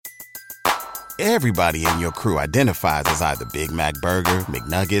Everybody in your crew identifies as either Big Mac Burger,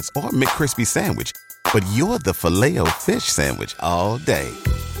 McNuggets, or McCrispy Sandwich. But you're the Filet-O-Fish Sandwich all day.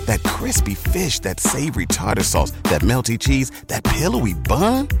 That crispy fish, that savory tartar sauce, that melty cheese, that pillowy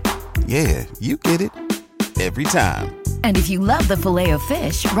bun. Yeah, you get it. Every time. And if you love the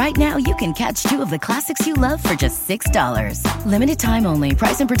Filet-O-Fish, right now you can catch two of the classics you love for just $6. Limited time only.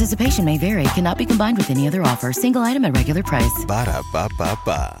 Price and participation may vary. Cannot be combined with any other offer. Single item at regular price.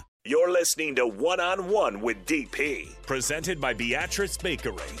 Ba-da-ba-ba-ba. You're listening to One-on-One with DP, presented by Beatrice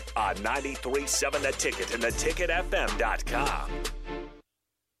Bakery on 93.7 The Ticket and theticketfm.com.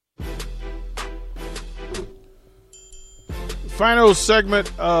 Final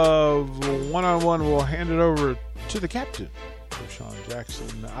segment of One-on-One. We'll hand it over to the captain, Sean Jackson.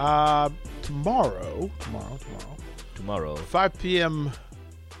 Tomorrow, 5 p.m.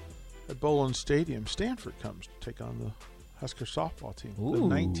 at Bowling Stadium, Stanford comes to take on the Husker softball team. Ooh. The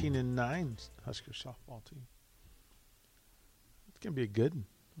 19-9 Husker softball team. It's going to be a good one.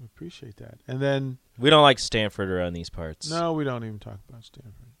 We appreciate that. And then we don't like Stanford around these parts. No, we don't even talk about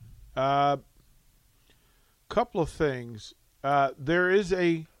Stanford. Couple of things. There is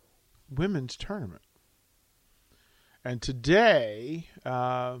a women's tournament. And today,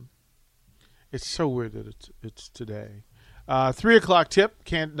 it's so weird that it's today. 3 o'clock tip,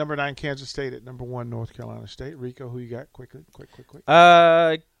 number 9 Kansas State at number 1 North Carolina State. Rico, who you got? Quick.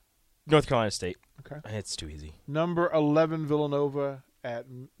 North Carolina State. Okay. It's too easy. Number 11 Villanova at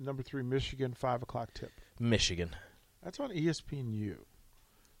number 3 Michigan, 5 o'clock tip. Michigan. That's on ESPNU,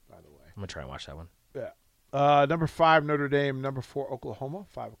 by the way. I'm going to try and watch that one. Yeah. Number 5 Notre Dame, number 4 Oklahoma,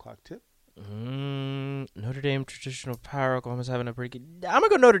 5 o'clock tip. Notre Dame, traditional power. Oklahoma's having a pretty good. I'm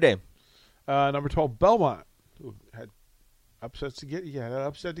going to go Notre Dame. Number 12 Belmont, who had upset to get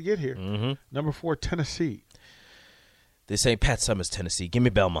here. Mm-hmm. Number 4 Tennessee. This ain't Pat Summers, Tennessee. Give me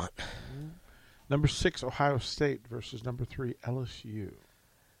Belmont. Number 6 Ohio State versus number 3 LSU.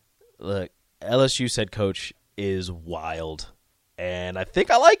 Look, LSU's head coach is wild, and I think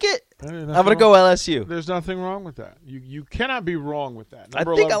I like it. I'm going to go LSU. There's nothing wrong with that. You cannot be wrong with that. I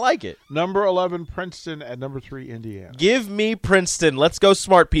think I like it. Number 11 Princeton at number 3 Indiana. Give me Princeton. Let's go,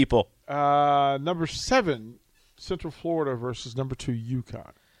 smart people. Number 7 Central Florida versus number 2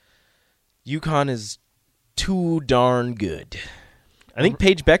 UConn. UConn is too darn good. I think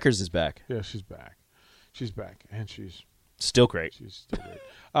Paige Beckers is back. Yeah, she's back. She's back, and she's still great. She's still great.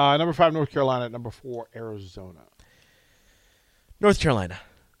 Number 5 North Carolina at number 4 Arizona. North Carolina.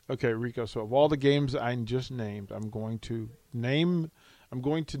 Okay, Rico. So of all the games I just named, I'm going to name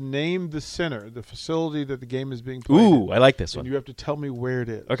the center, the facility that the game is being played. Ooh, I like this one. And you have to tell me where it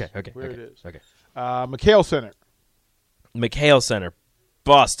is. Okay. Where it is. Okay. McHale Center. McHale Center.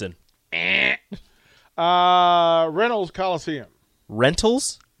 Boston. Reynolds Coliseum.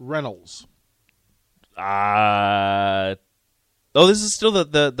 Reynolds. This is still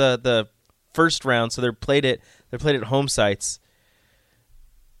the first round, so they're played at home sites.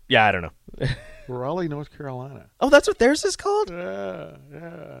 Yeah, I don't know. Raleigh, North Carolina. Oh, that's what theirs is called?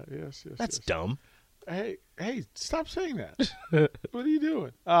 Yes. That's dumb. Hey, stop saying that. What are you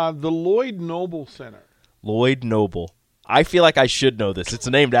doing? The Lloyd Noble Center. Lloyd Noble. I feel like I should know this. It's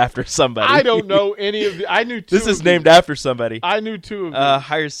named after somebody. I don't know any of the. I knew two. This is named after somebody. I knew 2 of them.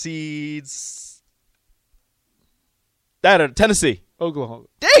 Higher seeds. Tennessee. Oklahoma.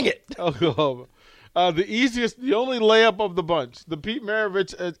 Dang it. Oklahoma. The only layup of the bunch. The Pete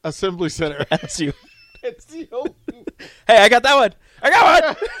Maravich Assembly Center. That's you. It's the only. Hey, I got that one. I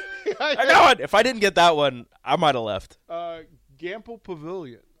got one. If I didn't get that one, I might have left. Gamble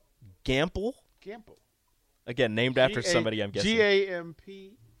Pavilion. Gamble? Gamble. Again, named after somebody, I'm guessing.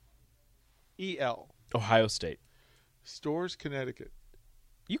 Gampel. Ohio State. Storrs, Connecticut.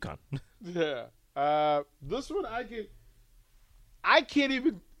 UConn. Yeah. This one I can't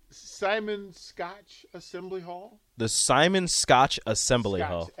even. Simon Scotch Assembly Hall. The Simon Scotch Assembly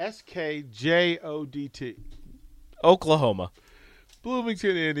Hall. SKJODT. Oklahoma.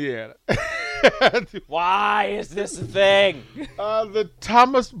 Bloomington, Indiana. Why is this a thing? The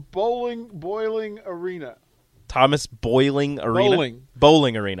Thomas Boiling Arena. Thomas Boiling Arena?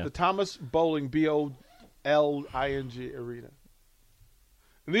 Bowling Arena. The Thomas Bowling, Bowling Arena.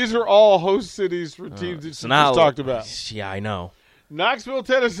 And these are all host cities for teams that you just talked about. Yeah, I know. Knoxville,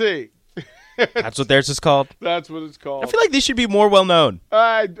 Tennessee. That's what theirs is called? That's what it's called. I feel like these should be more well-known.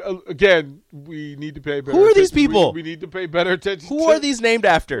 Again, we need to pay better attention. Who are these people? We need to pay better attention. Who are these named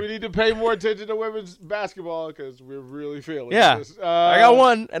after? We need to pay more attention to women's basketball because we're really failing. Yeah. This. I got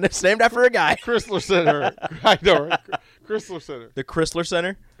one, and it's named after a guy. Chrysler Center. I know, right? Chrysler Center. The Chrysler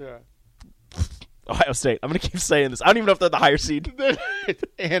Center? Yeah. Ohio State. I'm going to keep saying this. I don't even know if they're the higher seed.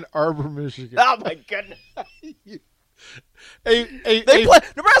 Ann Arbor, Michigan. Oh, my goodness.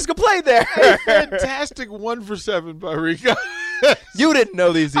 Nebraska played there. A fantastic 1 for 7 by Rico. You didn't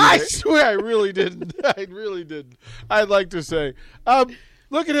know these either. I swear I really didn't. I'd like to say.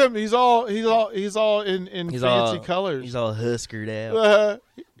 Look at him. He's all in fancy colors. He's all huskered out.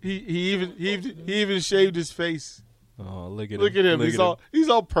 He even shaved his face. Oh, look at him. He's all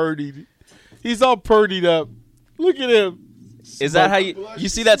purdied. He's all purdied up. Look at him. Is that how you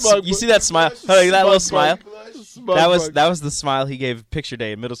see that? You see that smile? That little smile. That was the smile he gave picture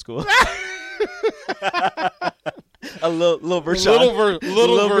day in middle school. A little Vershawn.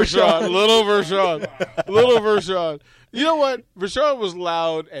 Little Vershawn. You know what? Vershawn was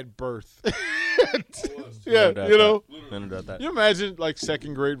loud at birth. Yeah, you know. No doubt that. You imagine like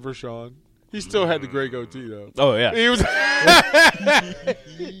second grade Vershawn. He still had the gray goatee though. Oh yeah. He was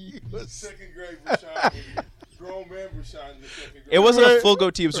second grade Vershawn. Grown man Vershawn in the second grade. It wasn't a full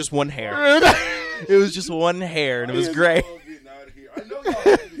goatee. It was just one hair. It was just one hair, and it was gray. I know y'all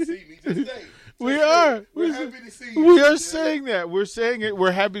happy to see me. Just stay. We are. We're happy to see you. We are saying that. We're saying it.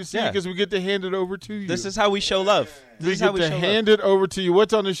 We're happy to see you because we get to hand it over to you. This is how we show love. We get to hand it over to you.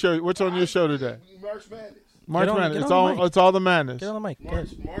 What's on the show? What's on your show today? March Madness. March Madness. It's all the madness. Get on the mic.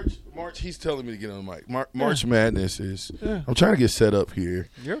 March. He's telling me to get on the mic. March Madness is. Yeah. I'm trying to get set up here.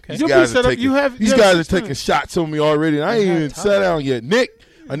 You're okay. You'll be set up. These guys are taking shots on me already, and I ain't even sat down yet. Nick,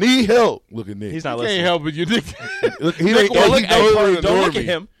 I need help. Look at Nick. He's not listening. Can't help it. You Nick. Look, don't look at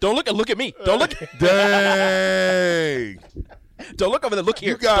him. Don't look at me. Don't look. Dang. Don't look over there. Look here.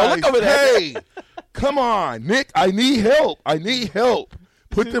 You guys, don't look over there. Hey, come on, Nick. I need help.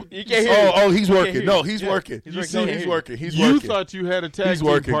 Put them. He's working. No, he's working. He's working. You thought you had a tag team. He's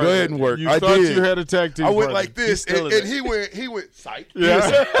working. Partner. Go ahead and work. You thought you had a tag team. I went partner. like this, and he went. Psych.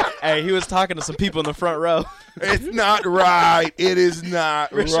 Yeah. Hey, he was talking to some people in the front row. It's not right. It is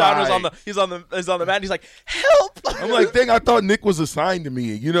not Rashawn right. He's on the mat. And he's like, help! I'm like, dang, I thought Nick was assigned to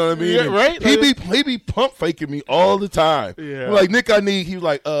me. You know what I mean? Yeah, right. He be pump faking me all the time. Yeah. I'm like, Nick, I need. He was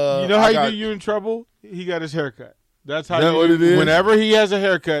like, You know how you get you in trouble? He got his haircut. That's how. Is that what it is? Whenever he has a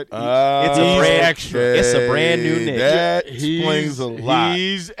haircut, it's a brand extra. It's a brand new Nick. That explains a lot.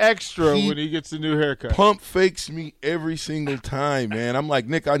 He's extra when he gets a new haircut. Pump fakes me every single time, man. I'm like,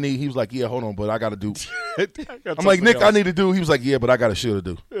 Nick, I need. He was like, yeah, hold on, but I got to do. I'm like, Nick, I need to do. He was like, yeah, but I got to should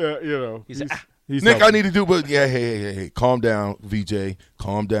do. Yeah, you know. He's Nick, helping. I need to do, but yeah, hey, calm down, VJ,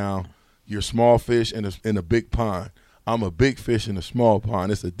 calm down. You're a small fish in a big pond. I'm a big fish in a small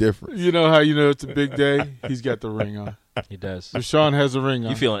pond. It's a difference. You know how you know it's a big day? He's got the ring on. He does. Deshaun has a ring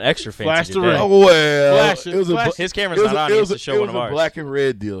on. You feeling extra fancy Flash today. the ring. Oh, well. Flash it. His camera's not on. He has to show one of ours. It was a black and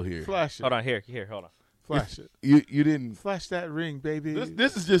red deal here. Flash it. Hold on. Here. Hold on. Flash it. You didn't. Flash that ring, baby.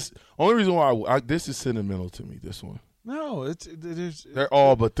 This is just only reason why this is sentimental to me, this one. No, it is. They're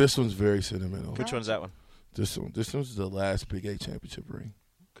all, but this one's very sentimental. Which one's that one? This one's the last Big 8 championship ring.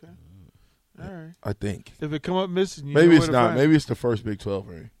 Okay. All right. I think. If it come up missing, maybe it's not. Maybe it's the first Big 12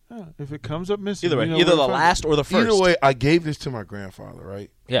 ring. Oh, if it comes up missing, either way, either the last or the first. Either way, I gave this to my grandfather,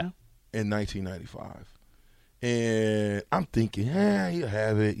 right? Yeah. In 1995, and I'm thinking, he'll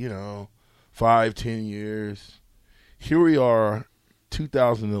have it, 5-10 years. Here we are,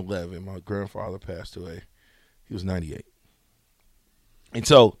 2011. My grandfather passed away. He was 98, and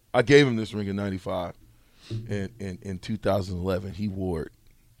so I gave him this ring in 95. In 2011, he wore it.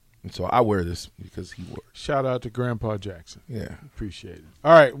 And so I wear this because he wore it. Shout out to Grandpa Jackson. Yeah. Appreciate it.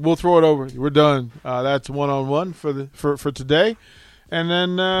 All right, we'll throw it over. We're done. That's one-on-one for today. And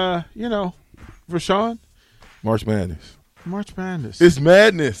then, Rashawn. March Madness. March Madness. It's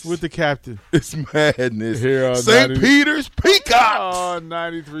madness. With the captain. It's madness. Here on St. Peter's Peacocks. Oh,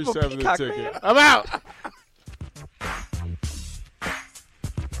 93.7 The Ticket. Man. I'm out.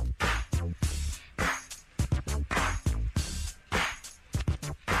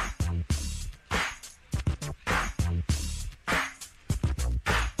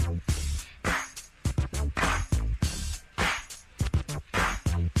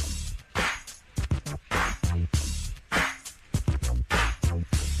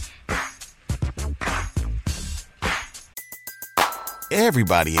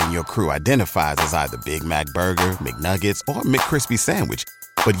 Everybody in your crew identifies as either Big Mac Burger, McNuggets, or McCrispy Sandwich.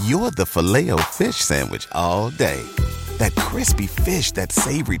 But you're the Filet-O-Fish Sandwich all day. That crispy fish, that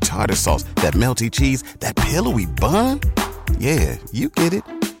savory tartar sauce, that melty cheese, that pillowy bun. Yeah, you get it.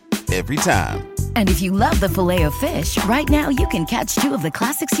 Every time. And if you love the Filet-O-Fish, right now you can catch two of the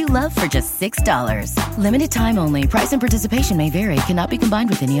classics you love for just $6. Limited time only. Price and participation may vary. Cannot be combined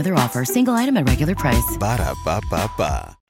with any other offer. Single item at regular price. Ba-da-ba-ba-ba.